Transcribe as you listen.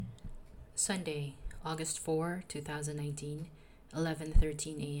Sunday, August 4, 2019,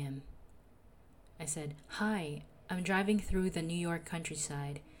 11:13 a.m. I said, "Hi, I'm driving through the New York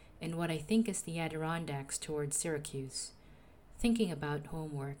countryside in what I think is the Adirondacks towards Syracuse. Thinking about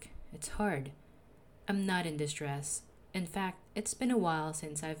homework. It's hard. I'm not in distress. In fact, it's been a while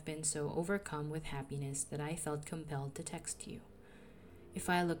since I've been so overcome with happiness that I felt compelled to text you. If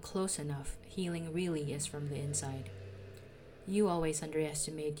I look close enough, healing really is from the inside. You always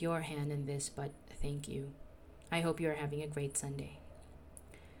underestimate your hand in this, but thank you. I hope you are having a great Sunday."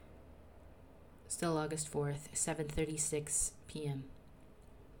 Still August 4th, 7:36 p.m.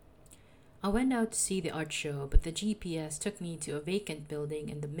 I went out to see the art show, but the GPS took me to a vacant building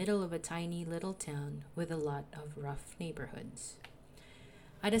in the middle of a tiny little town with a lot of rough neighborhoods.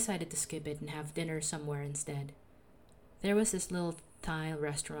 I decided to skip it and have dinner somewhere instead. There was this little Thai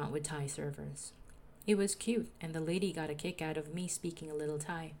restaurant with Thai servers. It was cute, and the lady got a kick out of me speaking a little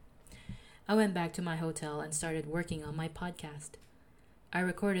Thai. I went back to my hotel and started working on my podcast. I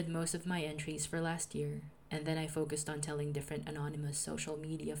recorded most of my entries for last year, and then I focused on telling different anonymous social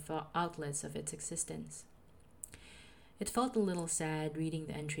media outlets of its existence. It felt a little sad reading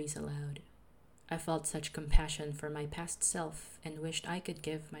the entries aloud. I felt such compassion for my past self and wished I could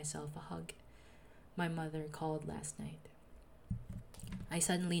give myself a hug. My mother called last night. I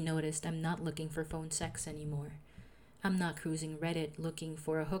suddenly noticed I'm not looking for phone sex anymore. I'm not cruising Reddit looking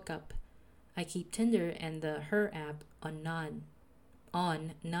for a hookup. I keep Tinder and the Her app on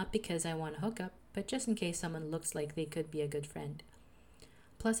not because I want a hookup, but just in case someone looks like they could be a good friend.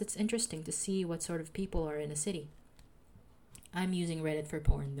 Plus, it's interesting to see what sort of people are in a city. I'm using Reddit for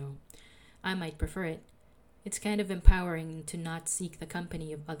porn, though. I might prefer it. It's kind of empowering to not seek the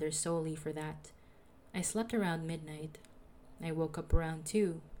company of others solely for that. I slept around midnight. I woke up around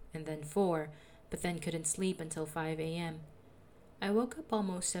 2, and then 4, but then couldn't sleep until 5 a.m. I woke up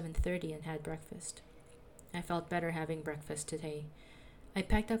almost 7:30 and had breakfast. I felt better having breakfast today. I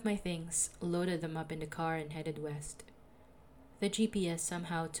packed up my things, loaded them up in the car, and headed west. The GPS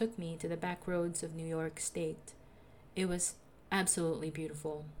somehow took me to the back roads of New York State. It was absolutely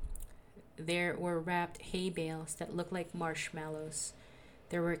beautiful. There were wrapped hay bales that looked like marshmallows.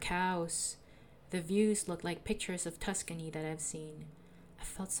 There were cows. The views looked like pictures of Tuscany that I've seen. I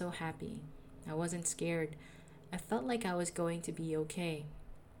felt so happy. I wasn't scared. I felt like I was going to be okay.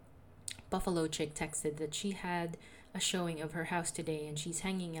 Buffalo Chick texted that she had a showing of her house today and she's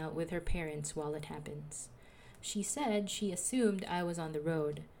hanging out with her parents while it happens. She said she assumed I was on the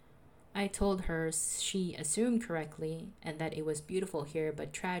road. I told her she assumed correctly and that it was beautiful here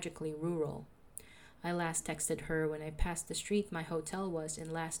but tragically rural. I last texted her when I passed the street my hotel was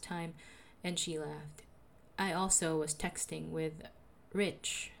in last time, and she laughed. I also was texting with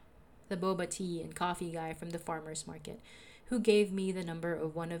Rich, the boba tea and coffee guy from the farmer's market, who gave me the number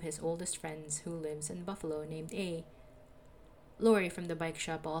of one of his oldest friends who lives in Buffalo named A. Lori from the bike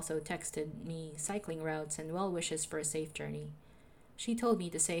shop also texted me cycling routes and well wishes for a safe journey. She told me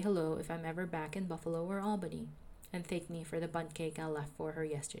to say hello if I'm ever back in Buffalo or Albany, and thank me for the bundt cake I left for her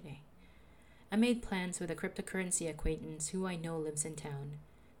yesterday. I made plans with a cryptocurrency acquaintance who I know lives in town.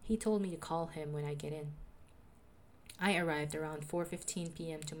 He told me to call him when I get in. I arrived around 4:15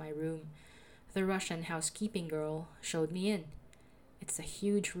 p.m. to my room. The Russian housekeeping girl showed me in. It's a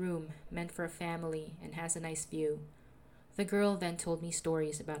huge room meant for a family and has a nice view. The girl then told me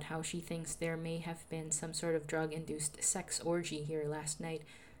stories about how she thinks there may have been some sort of drug-induced sex orgy here last night,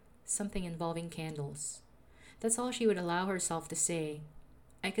 something involving candles. That's all she would allow herself to say.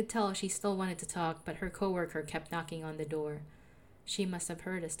 I could tell she still wanted to talk, but her coworker kept knocking on the door. She must have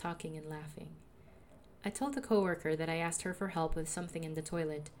heard us talking and laughing. I told the coworker that I asked her for help with something in the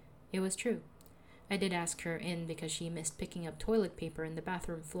toilet. It was true. I did ask her in because she missed picking up toilet paper in the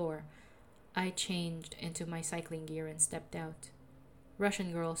bathroom floor. I changed into my cycling gear and stepped out.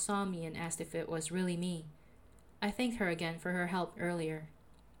 Russian girl saw me and asked if it was really me. I thanked her again for her help earlier.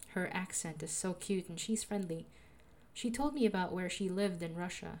 Her accent is so cute and she's friendly. She told me about where she lived in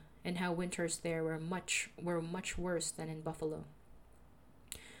Russia and how winters there were much worse than in Buffalo.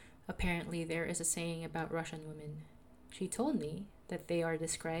 Apparently, there is a saying about Russian women. She told me that they are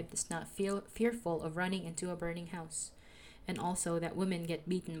described as not fearful of running into a burning house, and also that women get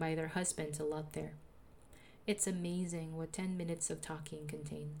beaten by their husbands a lot there. It's amazing what 10 minutes of talking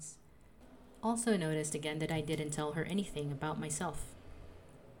contains. Also noticed again that I didn't tell her anything about myself.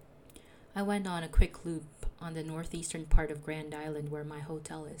 I went on a quick loop on the northeastern part of Grand Island where my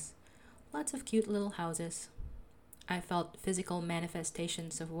hotel is. Lots of cute little houses. I felt physical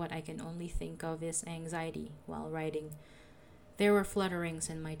manifestations of what I can only think of as anxiety while riding. There were flutterings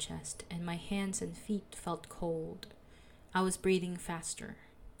in my chest, and my hands and feet felt cold. I was breathing faster.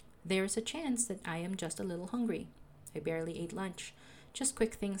 There's a chance that I am just a little hungry. I barely ate lunch, just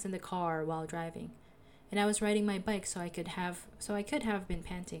quick things in the car while driving. And I was riding my bike so I could have been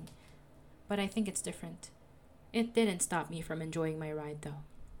panting. But I think it's different. It didn't stop me from enjoying my ride though.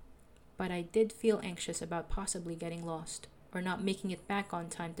 But I did feel anxious about possibly getting lost or not making it back on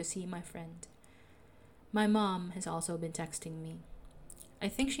time to see my friend. My mom has also been texting me. I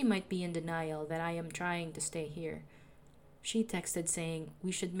think she might be in denial that I am trying to stay here. She texted saying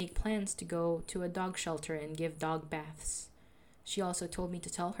we should make plans to go to a dog shelter and give dog baths. She also told me to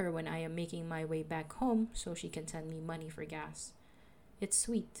tell her when I am making my way back home so she can send me money for gas. It's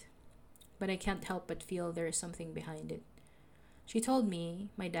sweet, but I can't help but feel there is something behind it. She told me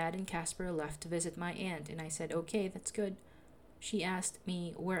my dad and Casper left to visit my aunt, and I said, okay, that's good. She asked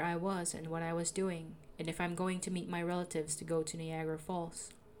me where I was and what I was doing, and if I'm going to meet my relatives to go to Niagara Falls.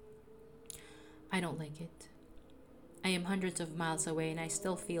 I don't like it. I am hundreds of miles away and I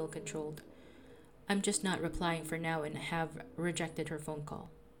still feel controlled. I'm just not replying for now and have rejected her phone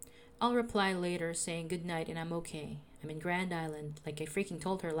call. I'll reply later saying good night and I'm okay. I'm in Grand Island, like I freaking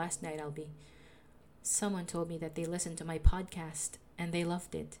told her last night I'll be. Someone told me that they listened to my podcast and they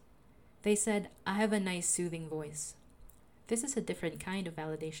loved it. They said I have a nice soothing voice. This is a different kind of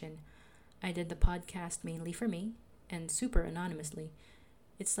validation. I did the podcast mainly for me and super anonymously.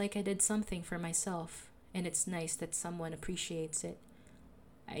 It's like I did something for myself, and it's nice that someone appreciates it.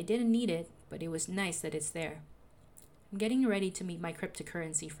 I didn't need it, but it was nice that it's there. I'm getting ready to meet my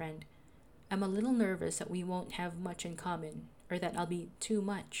cryptocurrency friend. I'm a little nervous that we won't have much in common, or that I'll be too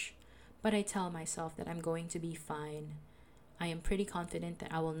much, but I tell myself that I'm going to be fine. I am pretty confident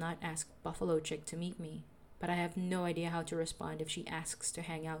that I will not ask Buffalo Chick to meet me, but I have no idea how to respond if she asks to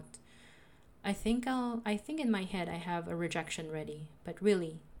hang out. I think in my head I have a rejection ready, but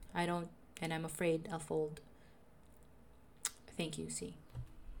really, I don't, and I'm afraid I'll fold. Thank you, C.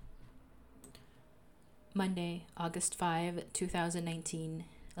 Monday, August 5, 2019,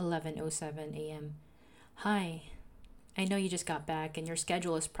 11:07 a.m. Hi. I know you just got back and your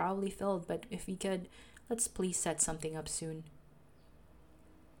schedule is probably filled, but if we could, let's please set something up soon.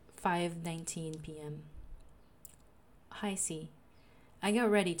 5:19 p.m. Hi, C. I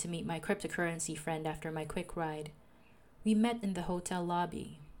got ready to meet my cryptocurrency friend after my quick ride. We met in the hotel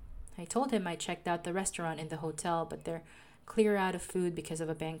lobby. I told him I checked out the restaurant in the hotel, but they're clear out of food because of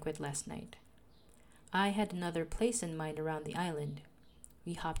a banquet last night. I had another place in mind around the island.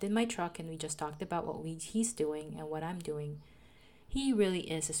 We hopped in my truck and we just talked about what he's doing and what I'm doing. He really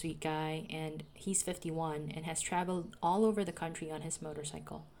is a sweet guy, and he's 51 and has traveled all over the country on his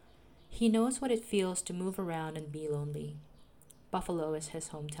motorcycle. He knows what it feels to move around and be lonely. Buffalo is his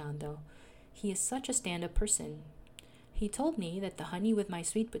hometown, though. He is such a stand-up person. He told me that the honey with my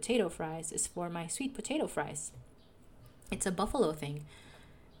sweet potato fries is for my sweet potato fries. It's a Buffalo thing.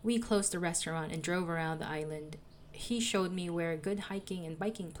 We closed the restaurant and drove around the island. He showed me where good hiking and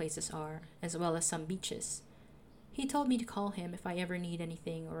biking places are, as well as some beaches. He told me to call him if I ever need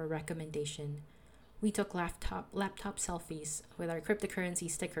anything or a recommendation. We took laptop selfies with our cryptocurrency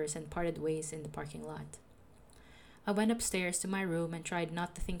stickers and parted ways in the parking lot. I went upstairs to my room and tried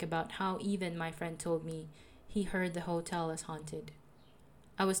not to think about how even my friend told me he heard the hotel is haunted.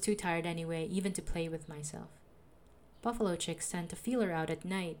 I was too tired anyway, even to play with myself. Buffalo Chick sent a feeler out at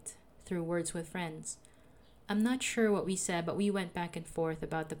night through Words with Friends. I'm not sure what we said, but we went back and forth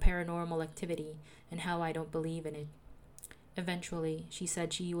about the paranormal activity and how I don't believe in it. Eventually, she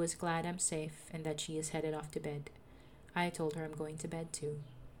said she was glad I'm safe and that she is headed off to bed. I told her I'm going to bed too.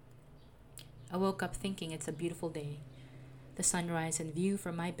 I woke up thinking it's a beautiful day. The sunrise and view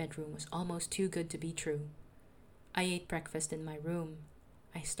from my bedroom was almost too good to be true. I ate breakfast in my room.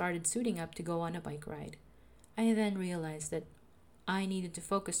 I started suiting up to go on a bike ride. I then realized that I needed to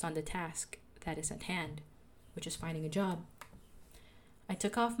focus on the task that is at hand, which is finding a job. I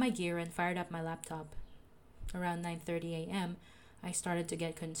took off my gear and fired up my laptop. Around 9:30 a.m., I started to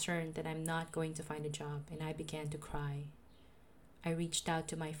get concerned that I'm not going to find a job, and I began to cry. I reached out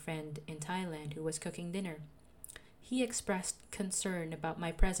to my friend in Thailand who was cooking dinner. He expressed concern about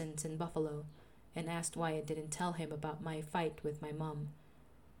my presence in Buffalo and asked why I didn't tell him about my fight with my mom.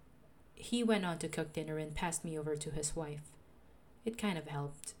 He went on to cook dinner and passed me over to his wife. It kind of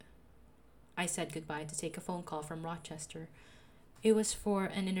helped. I said goodbye to take a phone call from Rochester. It was for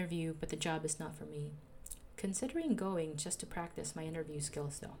an interview, but the job is not for me. Considering going just to practice my interview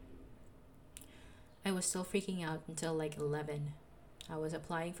skills, though. I was still freaking out until like 11. I was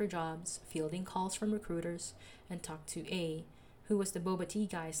applying for jobs, fielding calls from recruiters, and talked to A, who was the boba tea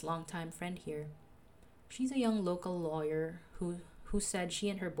guy's longtime friend here. She's a young local lawyer who said she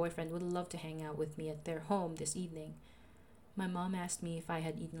and her boyfriend would love to hang out with me at their home this evening. My mom asked me if I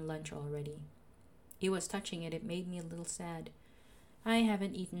had eaten lunch already. It was touching and it made me a little sad. I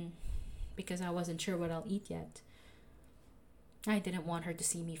haven't eaten because I wasn't sure what I'll eat yet. I didn't want her to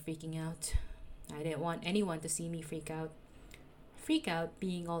see me freaking out. I didn't want anyone to see me freak out. Freak out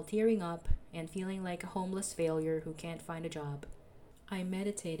being all tearing up and feeling like a homeless failure who can't find a job. I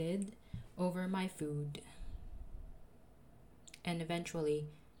meditated over my food and eventually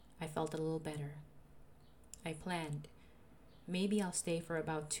I felt a little better. I planned. Maybe I'll stay for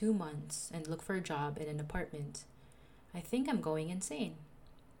about 2 months and look for a job in an apartment. I think I'm going insane.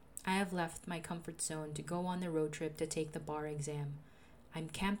 I have left my comfort zone to go on the road trip to take the bar exam. I'm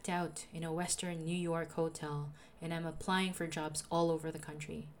camped out in a Western New York hotel and I'm applying for jobs all over the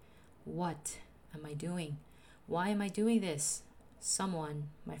country. What am I doing? Why am I doing this? Someone,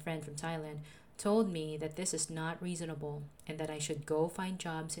 my friend from Thailand, told me that this is not reasonable and that I should go find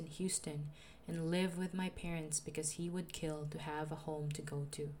jobs in Houston and live with my parents because he would kill to have a home to go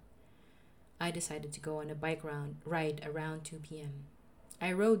to. I decided to go on a bike ride around 2 p.m.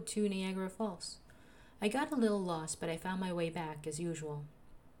 I rode to Niagara Falls. I got a little lost, but I found my way back as usual.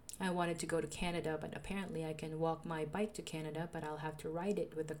 I wanted to go to Canada, but apparently I can walk my bike to Canada, but I'll have to ride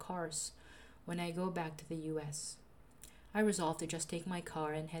it with the cars when I go back to the US. I resolved to just take my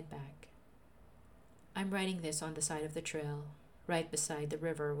car and head back. I'm riding this on the side of the trail, right beside the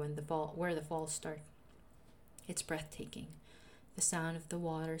river where the falls start. It's breathtaking. The sound of the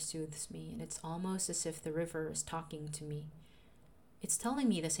water soothes me, and it's almost as if the river is talking to me. It's telling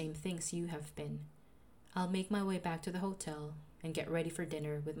me the same things you have been. I'll make my way back to the hotel and get ready for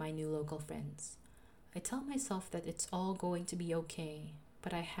dinner with my new local friends. I tell myself that it's all going to be okay,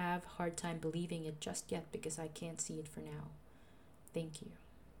 but I have a hard time believing it just yet because I can't see it for now. Thank you.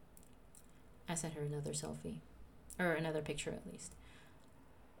 I sent her another selfie. Or another picture at least.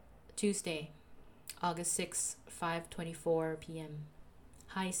 Tuesday, August 6, 5:24 p.m.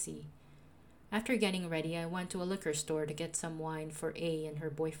 Hi C. After getting ready, I went to a liquor store to get some wine for A and her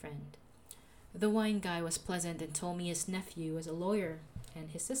boyfriend. The wine guy was pleasant and told me his nephew is a lawyer and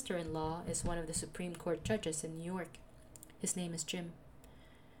his sister-in-law is one of the Supreme Court judges in New York. His name is Jim.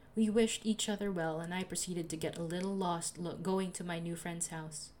 We wished each other well and I proceeded to get a little lost going to my new friend's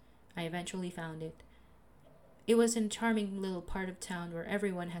house. I eventually found it. It was in a charming little part of town where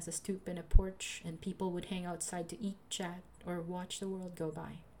everyone has a stoop and a porch and people would hang outside to eat, chat, or watch the world go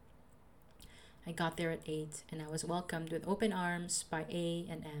by. I got there at 8 and I was welcomed with open arms by A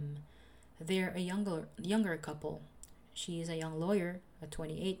and M. They're a younger couple. She is a young lawyer, a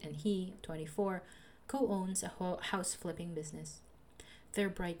 28, and he, 24, co-owns a house flipping business. They're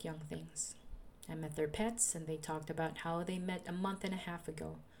bright young things. I met their pets and they talked about how they met a month and a half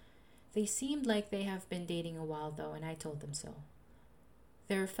ago. They seemed like they have been dating a while though, and I told them so.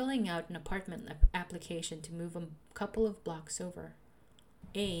 They're filling out an apartment application to move a couple of blocks over.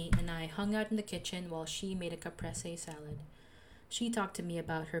 A and I hung out in the kitchen while she made a caprese salad. She talked to me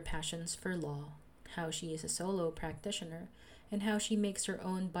about her passions for law, how she is a solo practitioner, and how she makes her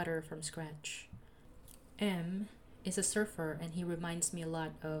own butter from scratch. M is a surfer and he reminds me a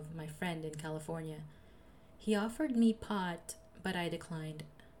lot of my friend in California. He offered me pot, but I declined.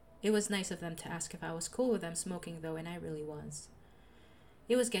 It was nice of them to ask if I was cool with them smoking though, and I really was.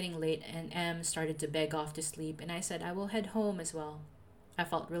 It was getting late and M started to beg off to sleep and I said I will head home as well. I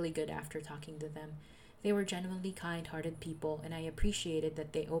felt really good after talking to them. They were genuinely kind-hearted people and I appreciated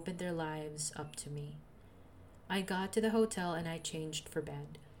that they opened their lives up to me. I got to the hotel and I changed for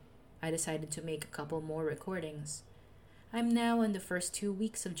bed. I decided to make a couple more recordings. I'm now in the first 2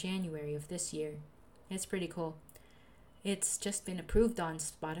 weeks of January of this year. It's pretty cool. It's just been approved on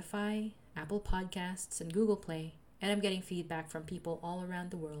Spotify, Apple Podcasts, and Google Play, and I'm getting feedback from people all around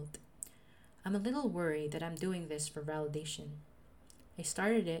the world. I'm a little worried that I'm doing this for validation. I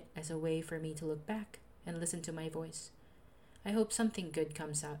started it as a way for me to look back and listen to my voice. I hope something good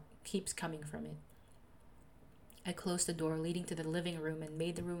keeps coming from it. I closed the door leading to the living room and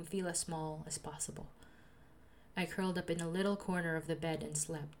made the room feel as small as possible. I curled up in a little corner of the bed and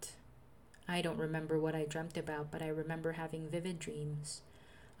slept. I don't remember what I dreamt about, but I remember having vivid dreams.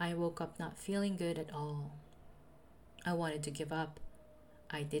 I woke up not feeling good at all. I wanted to give up.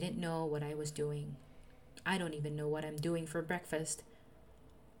 I didn't know what I was doing. I don't even know what I'm doing for breakfast.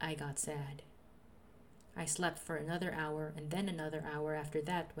 I got sad. I slept for another hour and then another hour after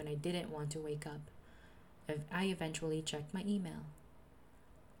that when I didn't want to wake up. I eventually checked my email.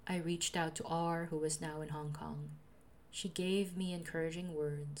 I reached out to R, who is now in Hong Kong. She gave me encouraging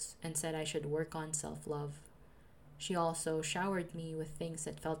words and said I should work on self-love. She also showered me with things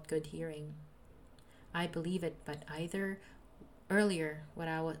that felt good hearing. I believe it, but Earlier,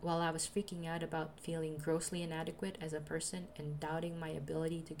 while I was freaking out about feeling grossly inadequate as a person and doubting my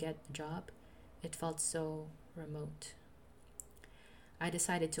ability to get a job, it felt so remote. I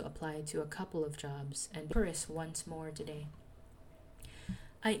decided to apply to a couple of jobs and be curious once more today.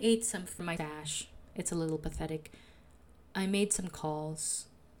 I ate some from my stash. It's a little pathetic. I made some calls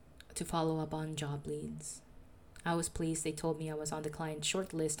to follow up on job leads. I was pleased they told me I was on the client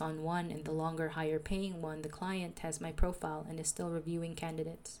shortlist on one, and the longer, higher paying one. The client has my profile and is still reviewing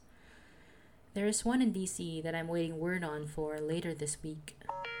candidates. There is one in DC that I'm waiting word on for later this week.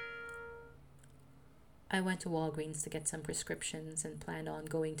 I went to Walgreens to get some prescriptions and planned on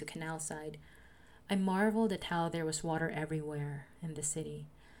going to Canalside. I marveled at how there was water everywhere in the city.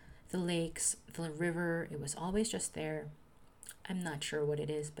 The lakes, the river, it was always just there. I'm not sure what it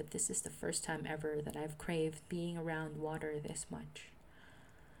is, but this is the first time ever that I've craved being around water this much.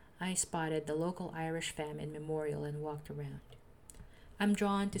 I spotted the local Irish famine memorial and walked around. I'm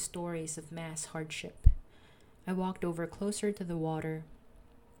drawn to stories of mass hardship. I walked over closer to the water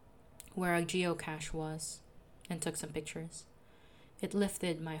where a geocache was and took some pictures. It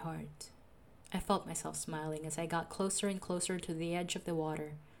lifted my heart. I felt myself smiling as I got closer and closer to the edge of the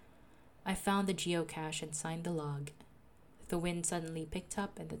water. I found the geocache and signed the log. The wind suddenly picked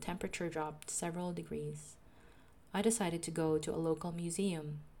up and the temperature dropped several degrees. I decided to go to a local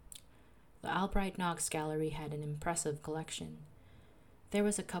museum. The Albright Knox Gallery had an impressive collection. There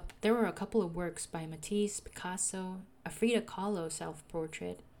were a couple of works by Matisse, Picasso, a Frida Kahlo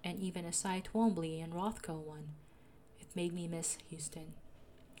self-portrait, and even a Cy Twombly and Rothko one. It made me miss Houston.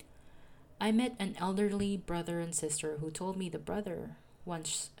 I met an elderly brother and sister who told me the brother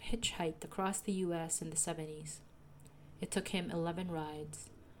once hitchhiked across the U.S. in the 70s. It took him 11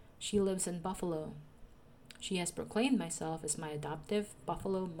 rides. She lives in Buffalo. She has proclaimed myself as my adoptive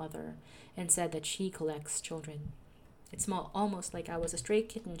Buffalo mother and said that she collects children. It's almost like I was a stray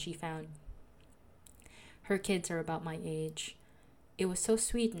kitten she found. Her kids are about my age. It was so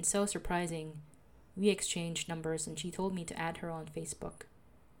sweet and so surprising. We exchanged numbers and she told me to add her on Facebook.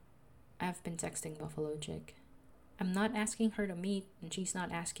 I've been texting Buffalo Chick. I'm not asking her to meet, and she's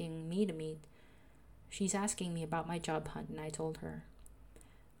not asking me to meet. She's asking me about my job hunt, and I told her.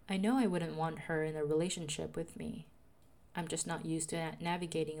 I know I wouldn't want her in a relationship with me. I'm just not used to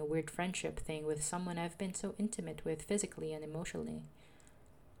navigating a weird friendship thing with someone I've been so intimate with physically and emotionally.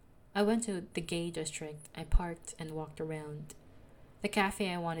 I went to the gay district. I parked and walked around. The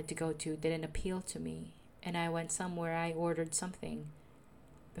cafe I wanted to go to didn't appeal to me, and I went somewhere I ordered something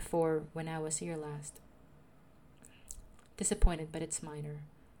before when I was here last. Disappointed, but it's minor.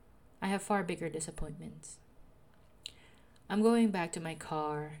 I have far bigger disappointments. I'm going back to my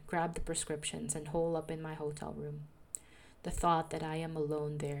car, grab the prescriptions, and hole up in my hotel room. The thought that I am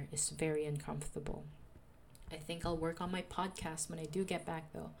alone there is very uncomfortable. I think I'll work on my podcast when I do get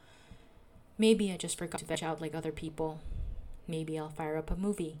back, though. Maybe I just forgot to veg out like other people. Maybe I'll fire up a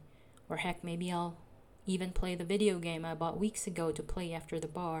movie. Or heck, maybe I'll even play the video game I bought weeks ago to play after the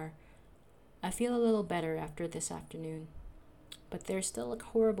bar. I feel a little better after this afternoon. But there's still a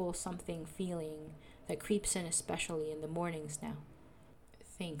horrible something feeling that creeps in, especially in the mornings now.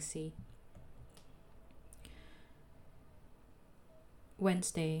 Thanks, C.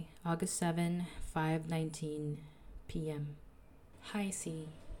 Wednesday, August 7, 5:19 p.m. Hi, C.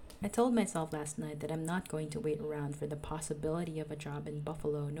 I told myself last night that I'm not going to wait around for the possibility of a job in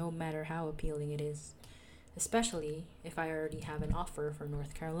Buffalo, no matter how appealing it is, especially if I already have an offer for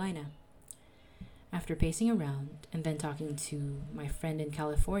North Carolina. After pacing around and then talking to my friend in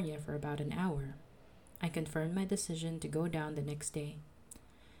California for about an hour, I confirmed my decision to go down the next day.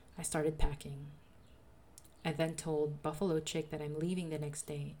 I started packing. I then told Buffalo Chick that I'm leaving the next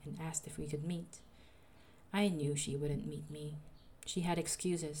day and asked if we could meet. I knew she wouldn't meet me. She had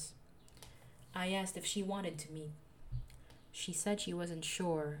excuses. I asked if she wanted to meet. She said she wasn't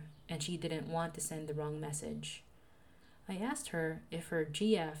sure and she didn't want to send the wrong message. I asked her if her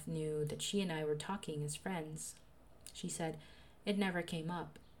GF knew that she and I were talking as friends. She said it never came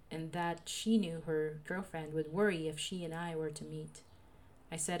up and that she knew her girlfriend would worry if she and I were to meet.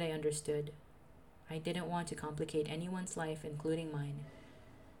 I said I understood. I didn't want to complicate anyone's life, including mine.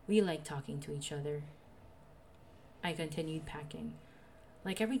 We liked talking to each other. I continued packing.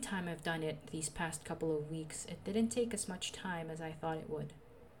 Like every time I've done it these past couple of weeks, it didn't take as much time as I thought it would.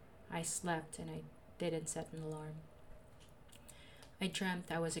 I slept and I didn't set an alarm. I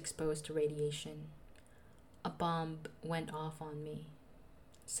dreamt I was exposed to radiation. A bomb went off on me.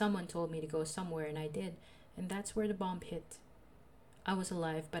 Someone told me to go somewhere and I did, and that's where the bomb hit. I was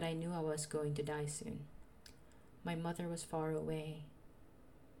alive, but I knew I was going to die soon. My mother was far away.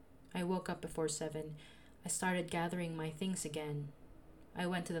 I woke up before 7. I started gathering my things again. I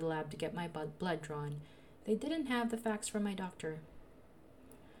went to the lab to get my blood drawn. They didn't have the facts from my doctor.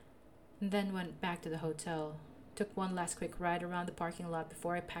 And then went back to the hotel. Took one last quick ride around the parking lot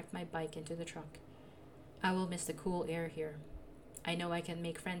before I packed my bike into the truck. I will miss the cool air here. I know I can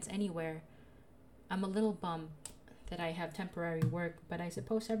make friends anywhere. I'm a little bummed that I have temporary work, but I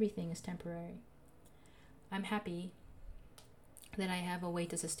suppose everything is temporary. I'm happy that I have a way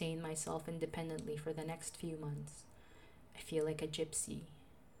to sustain myself independently for the next few months. I feel like a gypsy.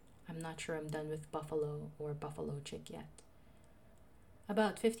 I'm not sure I'm done with Buffalo or Buffalo Chick yet.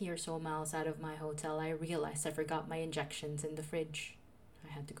 About 50 or so miles out of my hotel, I realized I forgot my injections in the fridge.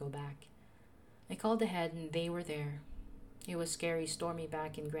 I had to go back. I called ahead and they were there. It was scary, stormy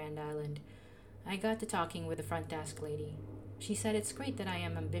back in Grand Island. I got to talking with the front desk lady. She said it's great that I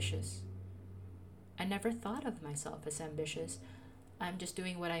am ambitious. I never thought of myself as ambitious. I'm just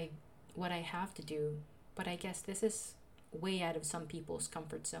doing what I have to do, but I guess this is way out of some people's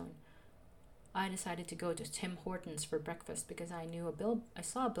comfort zone. I decided to go to Tim Hortons for breakfast because I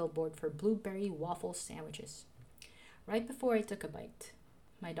saw a billboard for blueberry waffle sandwiches. Right before I took a bite,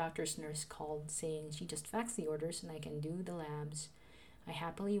 my doctor's nurse called saying she just faxed the orders and I can do the labs. I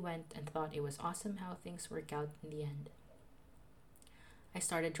happily went and thought it was awesome how things work out in the end. I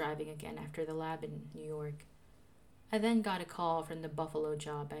started driving again after the lab in New York. I then got a call from the Buffalo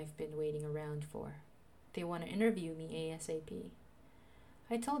job I've been waiting around for. They want to interview me ASAP.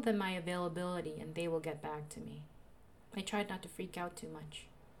 I told them my availability and they will get back to me. I tried not to freak out too much.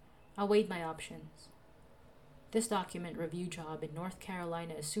 I weighed my options. This document review job in North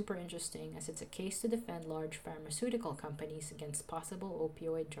Carolina is super interesting as it's a case to defend large pharmaceutical companies against possible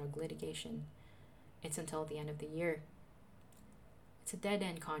opioid drug litigation. It's until the end of the year. It's a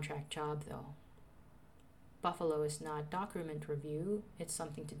dead-end contract job though. Buffalo is not document review, it's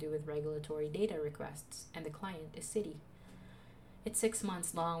something to do with regulatory data requests, and the client is Citi. It's 6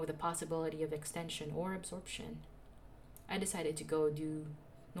 months long with a possibility of extension or absorption. I decided to go do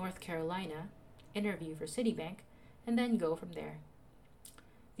North Carolina, interview for Citibank, and then go from there.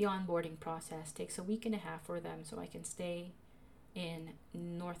 The onboarding process takes a week and a half for them so I can stay in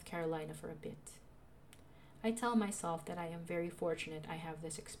North Carolina for a bit. I tell myself that I am very fortunate I have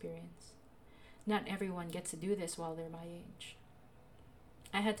this experience. Not everyone gets to do this while they're my age.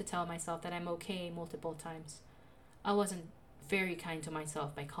 I had to tell myself that I'm okay multiple times. I wasn't very kind to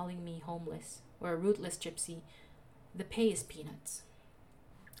myself by calling me homeless or a rootless gypsy. The pay is peanuts.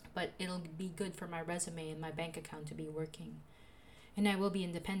 But it'll be good for my resume and my bank account to be working. And I will be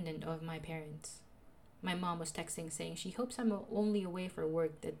independent of my parents. My mom was texting saying she hopes I'm only away for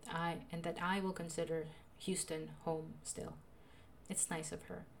work that I will consider Houston home still. It's nice of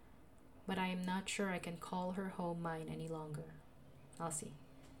her. But I am not sure I can call her home mine any longer. I'll see.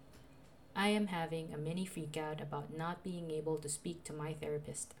 I am having a mini freak out about not being able to speak to my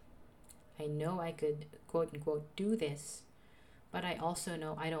therapist. I know I could quote unquote do this, but I also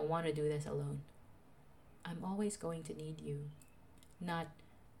know I don't want to do this alone. I'm always going to need you. Not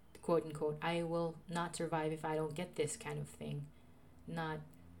quote unquote, I will not survive if I don't get this kind of thing. Not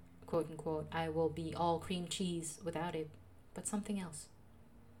quote unquote, I will be all cream cheese without it, but something else.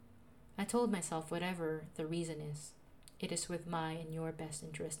 I told myself whatever the reason is, it is with my and your best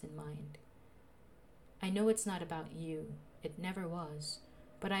interest in mind. I know it's not about you, it never was,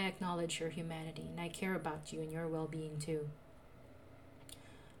 but I acknowledge your humanity and I care about you and your well-being too.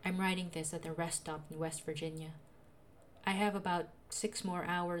 I'm writing this at a rest stop in West Virginia. I have about 6 more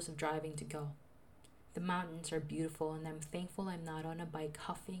hours of driving to go. The mountains are beautiful and I'm thankful I'm not on a bike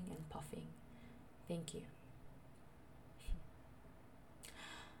huffing and puffing. Thank you.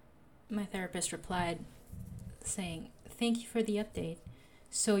 My therapist replied saying, "Thank you for the update.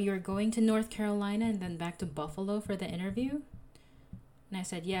 So you're going to North Carolina and then back to Buffalo for the interview?" And I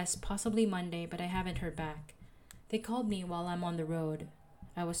said, "Yes, possibly Monday, but I haven't heard back. They called me while I'm on the road.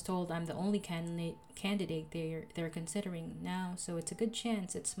 I was told I'm the only candidate they're considering now, so it's a good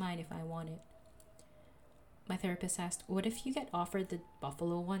chance it's mine if I want it." My therapist asked, "What if you get offered the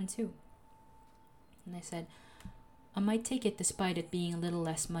Buffalo one too?" And I said, "I might take it despite it being a little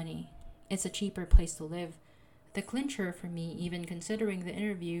less money. It's a cheaper place to live. The clincher for me, even considering the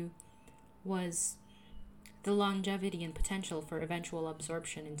interview, was the longevity and potential for eventual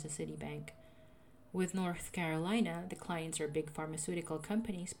absorption into Citibank. With North Carolina, the clients are big pharmaceutical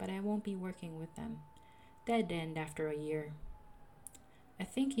companies, but I won't be working with them. Dead end after a year. I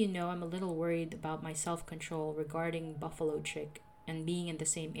think I'm a little worried about my self-control regarding Buffalo Chick and being in the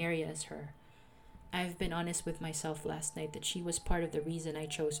same area as her. I've been honest with myself last night that she was part of the reason I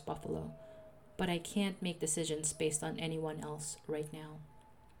chose Buffalo, but I can't make decisions based on anyone else right now."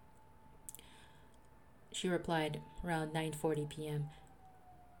 She replied around 9:40 p.m.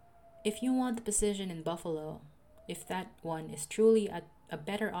 If you want the position in Buffalo, if that one is truly a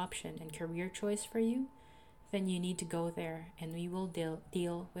better option and career choice for you, then you need to go there and we will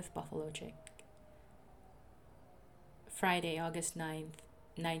deal with Buffalo Chick. Friday, August 9th,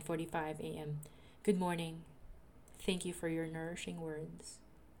 9:45 a.m. Good morning. Thank you for your nourishing words.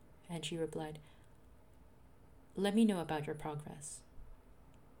 And she replied, let me know about your progress.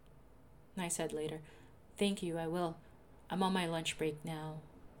 I said later, thank you, I will. I'm on my lunch break now.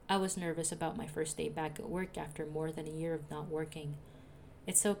 I was nervous about my first day back at work after more than a year of not working.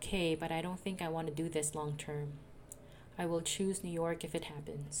 It's okay, but I don't think I want to do this long term. I will choose New York if it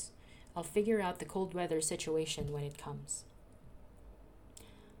happens. I'll figure out the cold weather situation when it comes.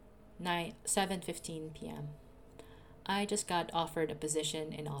 7:15 p.m. I just got offered a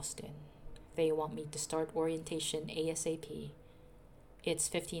position in Austin. They want me to start orientation ASAP. It's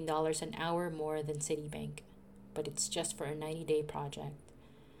 $15 an hour more than Citibank, but it's just for a 90-day project.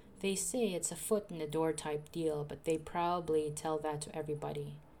 They say it's a foot in the door type deal, but they probably tell that to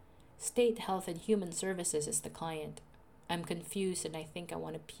everybody. State Health and Human Services is the client. I'm confused and I think I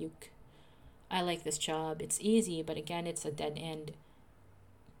want to puke. I like this job. It's easy, but again, it's a dead end.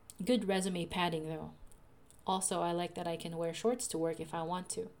 Good resume padding, though. Also, I like that I can wear shorts to work if I want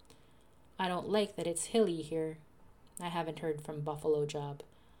to. I don't like that it's hilly here. I haven't heard from Buffalo Job.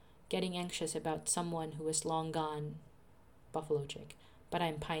 Getting anxious about someone who is long gone, Buffalo Chick, but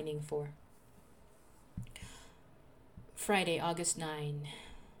I'm pining for. Friday, August 9,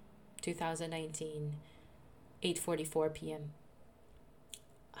 2019, 8:44 p.m.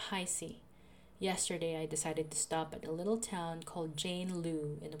 Hi, C. Yesterday I decided to stop at a little town called Jane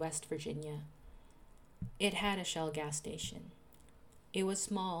Lou in West Virginia. It had a Shell gas station. It was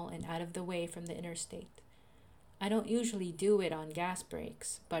small and out of the way from the interstate. I don't usually do it on gas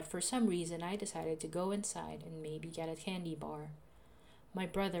breaks, but for some reason I decided to go inside and maybe get a candy bar. My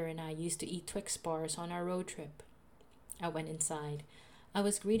brother and I used to eat Twix bars on our road trip. I went inside. I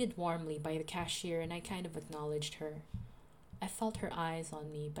was greeted warmly by the cashier and I kind of acknowledged her. I felt her eyes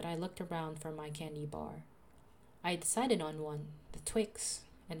on me, but I looked around for my candy bar. I decided on one, the Twix,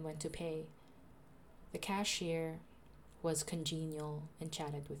 and went to pay. The cashier was congenial and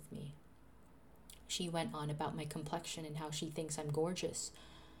chatted with me. She went on about my complexion and how she thinks I'm gorgeous.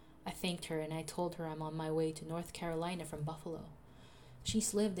 I thanked her and I told her I'm on my way to North Carolina from Buffalo.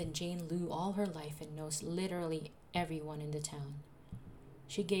 She's lived in Jane Lou all her life and knows literally everyone in the town.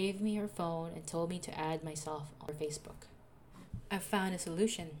 She gave me her phone and told me to add myself on Facebook. I found a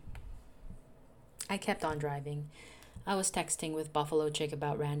solution. I kept on driving. I was texting with Buffalo Chick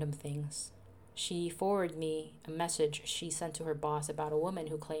about random things. She forwarded me a message she sent to her boss about a woman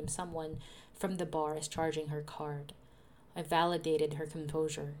who claimed someone from the bar is charging her card. I validated her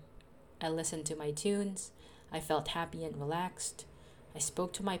composure. I listened to my tunes. I felt happy and relaxed. I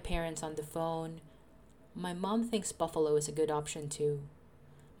spoke to my parents on the phone. My mom thinks Buffalo is a good option too.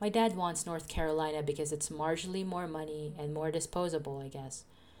 My dad wants North Carolina because it's marginally more money and more disposable, I guess.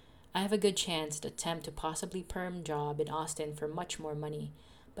 I have a good chance to attempt a possibly perm job in Austin for much more money,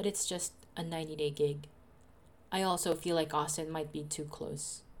 but it's just a 90-day gig. I also feel like Austin might be too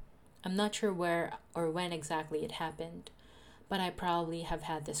close. I'm not sure where or when exactly it happened, but I probably have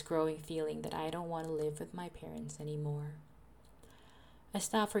had this growing feeling that I don't want to live with my parents anymore. I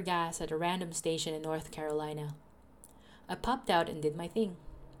stopped for gas at a random station in North Carolina. I popped out and did my thing.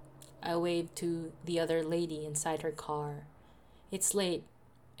 I waved to the other lady inside her car. It's late,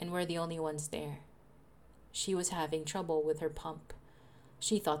 and we're the only ones there. She was having trouble with her pump.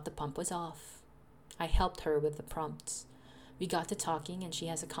 She thought the pump was off. I helped her with the prompts. We got to talking, and she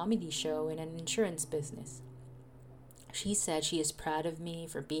has a comedy show in an insurance business. She said she is proud of me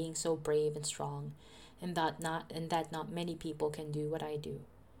for being so brave and strong, and that not many people can do what I do.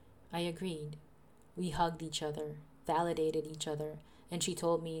 I agreed. We hugged each other, validated each other, and she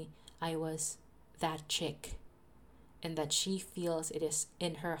told me I was that chick, and that she feels it is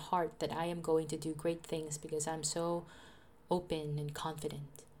in her heart that I am going to do great things because I'm so open and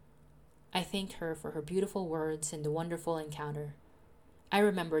confident. I thanked her for her beautiful words and the wonderful encounter. I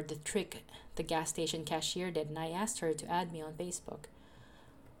remembered the trick the gas station cashier did and I asked her to add me on Facebook.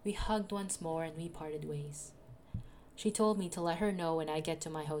 We hugged once more and we parted ways. She told me to let her know when I get to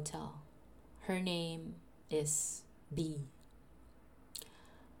my hotel. Her name is B.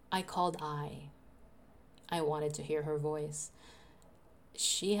 I called I. I wanted to hear her voice.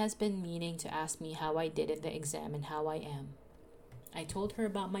 She has been meaning to ask me how I did in the exam and how I am. I told her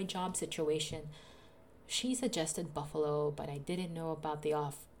about my job situation. She suggested Buffalo, but I didn't know about the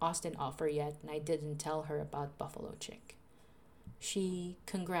Austin offer yet, and I didn't tell her about Buffalo Chick. She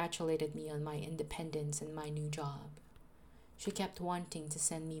congratulated me on my independence and my new job. She kept wanting to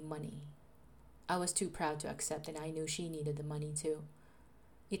send me money. I was too proud to accept, and I knew she needed the money too.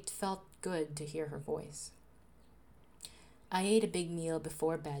 It felt good to hear her voice. I ate a big meal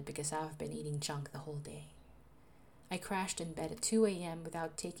before bed because I've been eating junk the whole day. I crashed in bed at 2 a.m.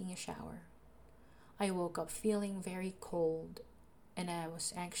 without taking a shower. I woke up feeling very cold, and I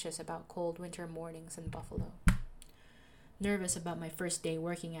was anxious about cold winter mornings in Buffalo. Nervous about my first day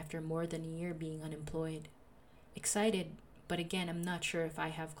working after more than a year being unemployed. Excited, but again, I'm not sure if I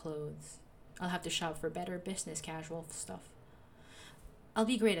have clothes. I'll have to shop for better business casual stuff. I'll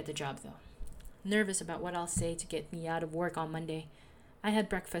be great at the job though. Nervous about what I'll say to get me out of work on Monday. I had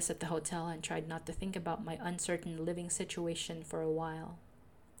breakfast at the hotel and tried not to think about my uncertain living situation for a while.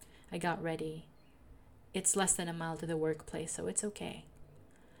 I got ready. It's less than a mile to the workplace, so it's okay.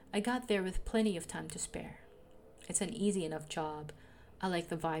 I got there with plenty of time to spare. It's an easy enough job. I like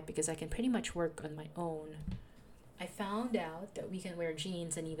the vibe because I can pretty much work on my own. I found out that we can wear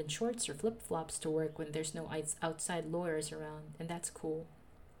jeans and even shorts or flip-flops to work when there's no outside lawyers around, and that's cool.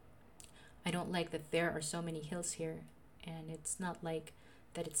 I don't like that there are so many hills here, and it's not like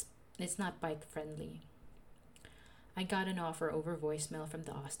that it's not bike friendly. I got an offer over voicemail from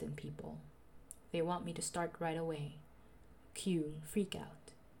the Austin people. They want me to start right away. Cue freak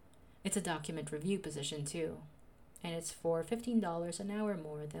out. It's a document review position too, and it's for $15 an hour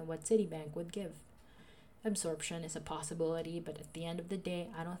more than what Citibank would give. Absorption is a possibility, but at the end of the day,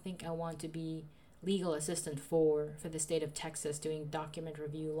 I don't think I want to be legal assistant for the state of Texas doing document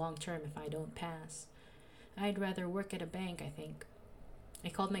review long term if I don't pass. I'd rather work at a bank, I think. I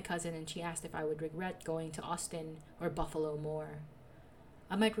called my cousin and she asked if I would regret going to Austin or Buffalo more.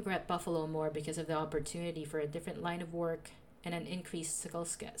 I might regret Buffalo more because of the opportunity for a different line of work and an increased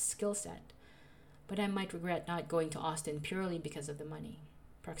skill set. But I might regret not going to Austin purely because of the money.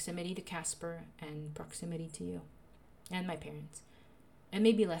 Proximity to Casper and proximity to you and my parents. And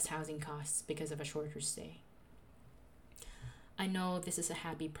maybe less housing costs because of a shorter stay. I know this is a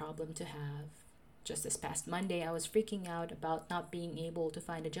happy problem to have. Just this past Monday, I was freaking out about not being able to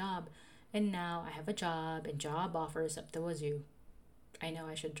find a job, and now I have a job and job offers up the wazoo. I know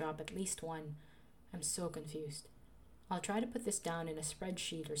I should drop at least one. I'm so confused. I'll try to put this down in a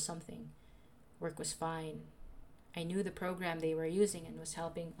spreadsheet or something. Work was fine. I knew the program they were using and was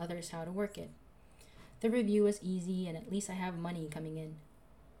helping others how to work it. The review was easy and at least I have money coming in.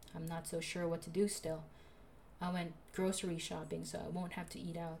 I'm not so sure what to do still. I went grocery shopping so I won't have to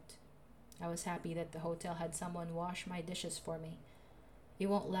eat out. I was happy that the hotel had someone wash my dishes for me. It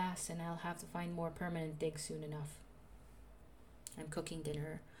won't last and I'll have to find more permanent digs soon enough. I'm cooking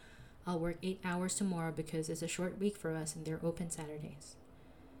dinner. I'll work 8 hours tomorrow because it's a short week for us and they're open Saturdays.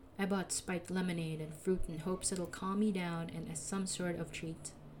 I bought spiked lemonade and fruit in hopes it'll calm me down and as some sort of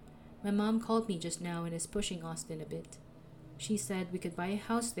treat. My mom called me just now and is pushing Austin a bit. She said we could buy a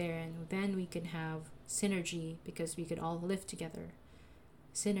house there and then we could have synergy because we could all live together.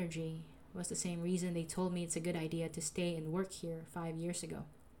 Synergy was the same reason they told me it's a good idea to stay and work here 5 years ago.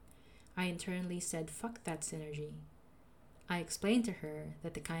 I internally said fuck that synergy. I explained to her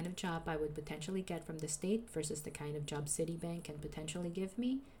that the kind of job I would potentially get from the state versus the kind of job Citibank can potentially give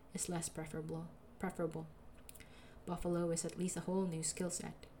me is less preferable. Buffalo is at least a whole new skill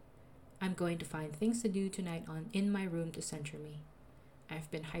set. I'm going to find things to do tonight in my room to center me.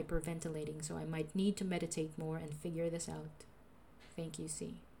 I've been hyperventilating, so I might need to meditate more and figure this out. Thank you,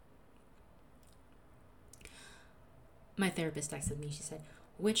 C. My therapist texted me. She said,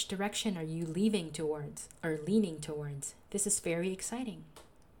 "Which direction are you leaning towards? This is very exciting."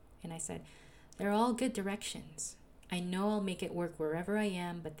 And I said, "They're all good directions. I know I'll make it work wherever I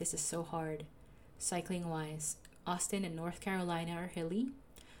am, but this is so hard. Cycling-wise, Austin and North Carolina are hilly.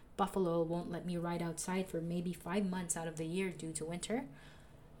 Buffalo won't let me ride outside for maybe 5 months out of the year due to winter.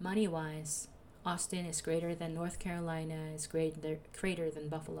 Money-wise, Austin is greater than North Carolina is greater than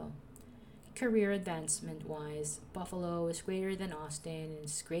Buffalo. Career advancement-wise, Buffalo is greater than Austin and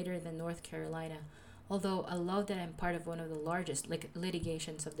is greater than North Carolina, although I love that I'm part of one of the largest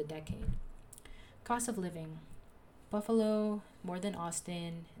litigations of the decade. Cost of living. Buffalo more than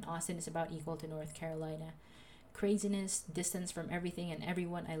Austin, and Austin is about equal to North Carolina. Craziness, distance from everything and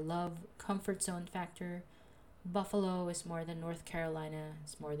everyone I love, comfort zone factor. Buffalo is more than North Carolina,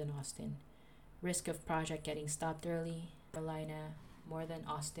 is more than Austin. Risk of project getting stopped early. Carolina more than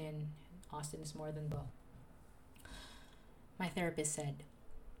Austin. Austin is more than both." My therapist said,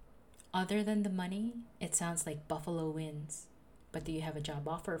 "Other than the money, it sounds like Buffalo wins. But do you have a job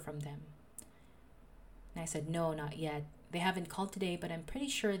offer from them?" And I said, "No, not yet. They haven't called today, but I'm pretty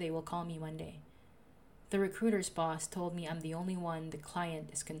sure they will call me Monday." The recruiter's boss told me I'm the only one the client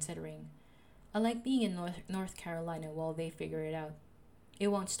is considering. I like being in North Carolina while they figure it out. It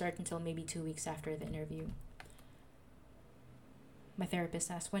won't start until maybe 2 weeks after the interview. My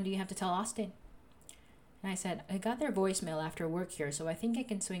therapist asked, when do you have to tell Austin? And I said, I got their voicemail after work here, so I think I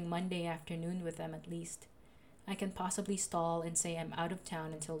can swing Monday afternoon with them at least. I can possibly stall and say I'm out of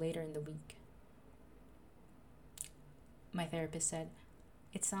town until later in the week. My therapist said,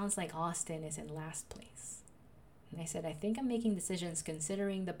 it sounds like Austin is in last place. And I said, I think I'm making decisions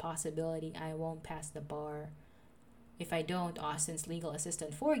considering the possibility I won't pass the bar. If I don't, Austin's legal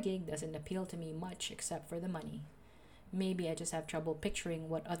assistant 4 gig doesn't appeal to me much except for the money. Maybe I just have trouble picturing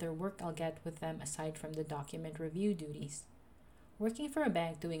what other work I'll get with them aside from the document review duties. Working for a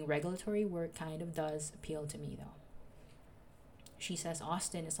bank doing regulatory work kind of does appeal to me though. She says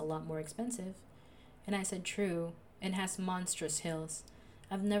Austin is a lot more expensive. And I said true, and has monstrous hills.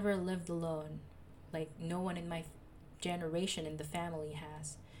 I've never lived alone, like no one in my generation in the family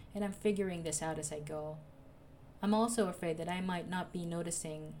has, and I'm figuring this out as I go. I'm also afraid that I might not be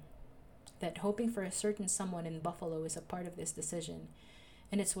noticing that hoping for a certain someone in Buffalo is a part of this decision,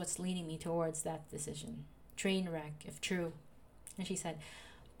 and it's what's leading me towards that decision. Train wreck, if true. And she said,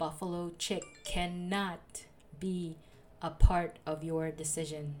 Buffalo chick cannot be a part of your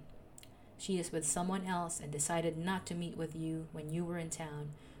decision. She is with someone else and decided not to meet with you when you were in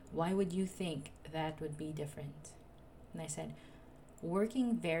town. Why would you think that would be different? And I said,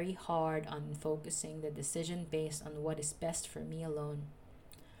 working very hard on focusing the decision based on what is best for me alone.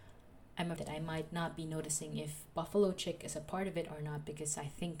 I'm afraid that I might not be noticing if Buffalo Chick is a part of it or not because I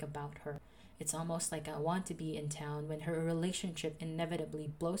think about her. It's almost like I want to be in town when her relationship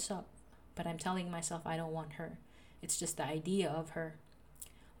inevitably blows up, but I'm telling myself I don't want her. It's just the idea of her.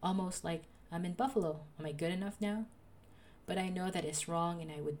 Almost like, I'm in Buffalo. Am I good enough now? But I know that is wrong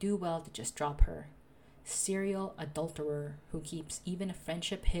and I would do well to just drop her. Serial adulterer who keeps even a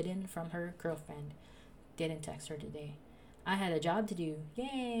friendship hidden from her girlfriend. Didn't text her today. I had a job to do.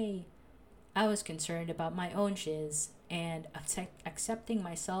 Yay! I was concerned about my own shiz and accepting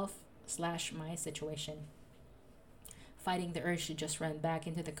myself/my situation. Fighting the urge to just run back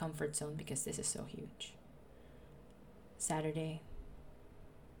into the comfort zone because this is so huge. Saturday,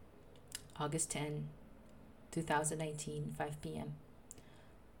 August 10, 2019, 5 p.m.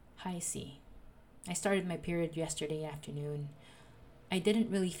 Hi, C. I started my period yesterday afternoon. I didn't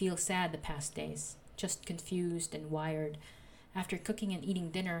really feel sad the past days, just confused and wired after cooking and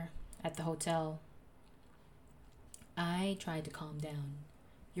eating dinner at the hotel. I tried to calm down.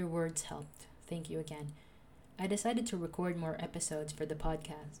 Your words helped. Thank you again. I decided to record more episodes for the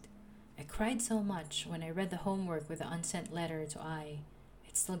podcast. I cried so much when I read the homework with the unsent letter to I.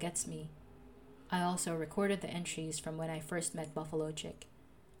 It still gets me. I also recorded the entries from when I first met Buffalo Chick.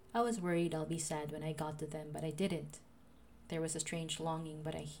 I was worried I'll be sad when I got to them, but I didn't. There was a strange longing,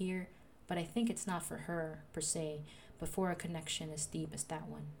 but I think it's not for her, per se, but for a connection as deep as that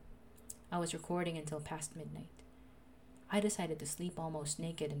one. I was recording until past midnight. I decided to sleep almost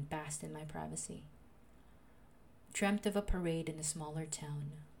naked and bask in my privacy. Dreamt of a parade in a smaller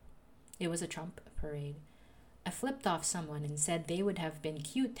town. It was a Trump parade. I flipped off someone and said they would have been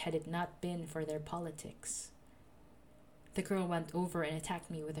cute had it not been for their politics. The girl went over and attacked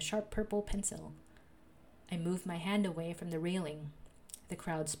me with a sharp purple pencil. I moved my hand away from the railing. The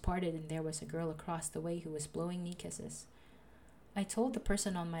crowds parted and there was a girl across the way who was blowing me kisses. I told the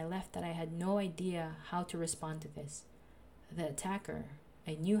person on my left that I had no idea how to respond to this. The attacker,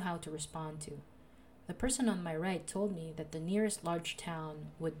 I knew how to respond to. The person on my right told me that the nearest large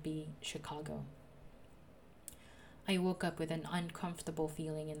town would be Chicago. I woke up with an uncomfortable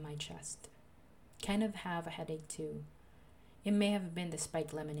feeling in my chest. Kind of have a headache too. It may have been the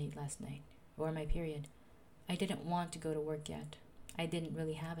spiked lemonade last night, or my period. I didn't want to go to work yet. I didn't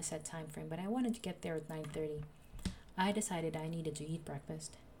really have a set time frame, but I wanted to get there at 9:30. I decided I needed to eat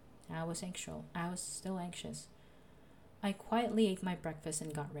breakfast. I was still anxious. I quietly ate my breakfast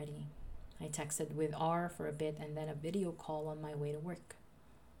and got ready. I texted with R for a bit and then a video call on my way to work.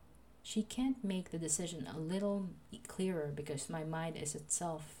 She can't make the decision a little clearer because my mind is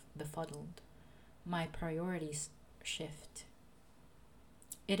itself befuddled. My priorities shift.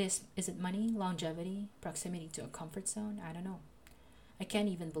 Is it money, longevity, proximity to a comfort zone? I don't know. I can't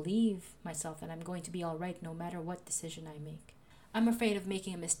even believe myself that I'm going to be all right no matter what decision I make. I'm afraid of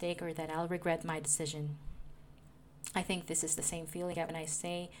making a mistake or that I'll regret my decision. I think this is the same feeling when I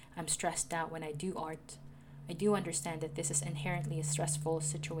say I'm stressed out when I do art. I do understand that this is inherently a stressful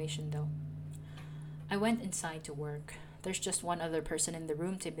situation though. I went inside to work. There's just one other person in the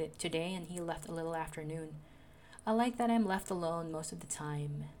room today and he left a little after noon. I like that I'm left alone most of the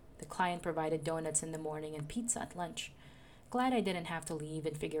time. The client provided donuts in the morning and pizza at lunch. Glad I didn't have to leave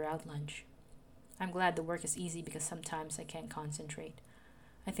and figure out lunch. I'm glad the work is easy because sometimes I can't concentrate.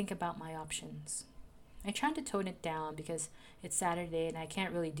 I think about my options. I try to tone it down because it's Saturday and I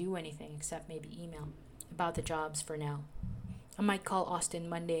can't really do anything except maybe email about the jobs for now. I might call Austin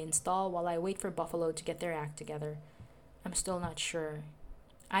Monday and stall while I wait for Buffalo to get their act together. I'm still not sure.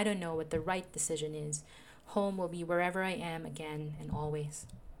 I don't know what the right decision is. Home will be wherever I am again and always.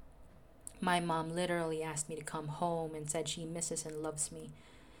 My mom literally asked me to come home and said she misses and loves me.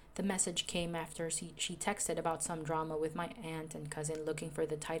 The message came after she texted about some drama with my aunt and cousin looking for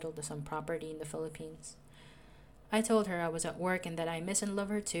the title to some property in the Philippines. I told her I was at work and that I miss and love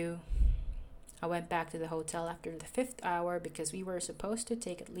her too. I went back to the hotel after the 5th hour because we were supposed to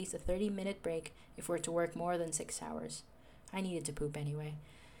take at least a 30-minute break if we're to work more than 6 hours. I needed to poop anyway.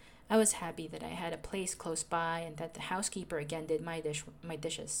 I was happy that I had a place close by and that the housekeeper again did my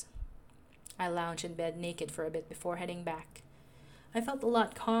dishes. I lounged in bed naked for a bit before heading back. I felt a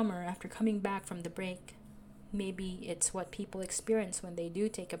lot calmer after coming back from the break. Maybe it's what people experience when they do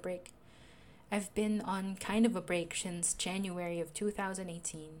take a break. I've been on kind of a break since January of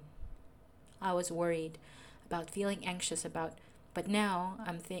 2018. I was worried about feeling anxious about, but now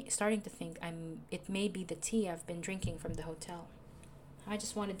I'm starting to think it may be the tea I've been drinking from the hotel. I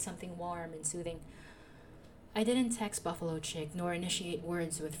just wanted something warm and soothing. I didn't text Buffalo Chick nor initiate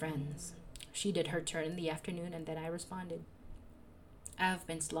words with friends. She did her turn in the afternoon and then I responded. I've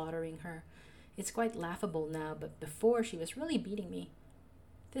been slaughtering her. It's quite laughable now, but before she was really beating me.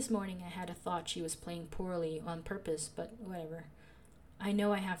 This morning I had a thought she was playing poorly on purpose, but whatever. I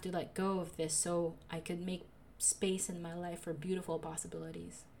know I have to let go of this so I could make space in my life for beautiful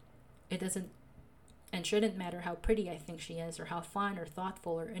possibilities. It doesn't and shouldn't matter how pretty I think she is or how fun or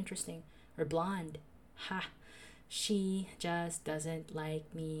thoughtful or interesting or blonde. Ha! She just doesn't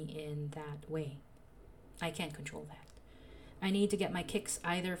like me in that way. I can't control that. I need to get my kicks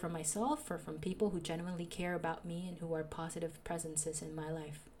either from myself or from people who genuinely care about me and who are positive presences in my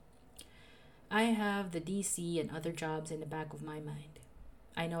life. I have the DC and other jobs in the back of my mind.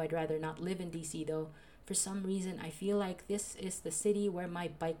 I know I'd rather not live in DC though. For some reason, I feel like this is the city where my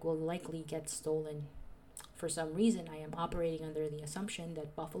bike will likely get stolen. For some reason, I am operating under the assumption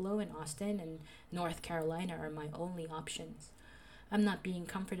that Buffalo and Austin and North Carolina are my only options. I'm not being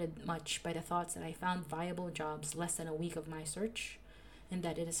comforted much by the thoughts that I found viable jobs less than a week of my search, and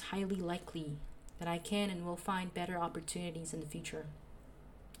that it is highly likely that I can and will find better opportunities in the future.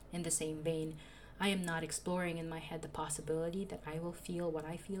 In the same vein, I am not exploring in my head the possibility that I will feel what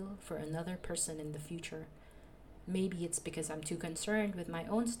I feel for another person in the future. Maybe it's because I'm too concerned with my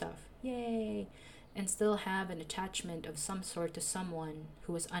own stuff, yay, and still have an attachment of some sort to someone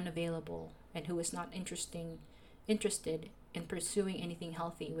who is unavailable and who is not interested in pursuing anything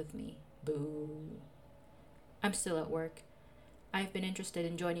healthy with me. Boo. I'm still at work. I've been interested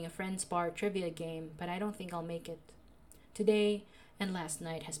in joining a friend's bar trivia game, but I don't think I'll make it. Today and last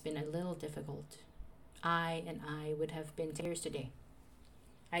night has been a little difficult. I would have been tears today.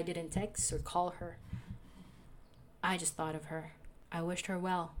 I didn't text or call her. I just thought of her. I wished her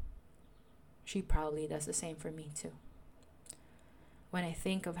well. She probably does the same for me too. When I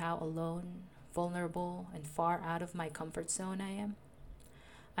think of how alone, vulnerable, and far out of my comfort zone I am,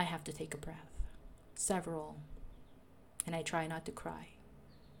 I have to take a breath. Several. And I try not to cry.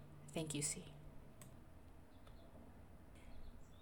 Thank you, C.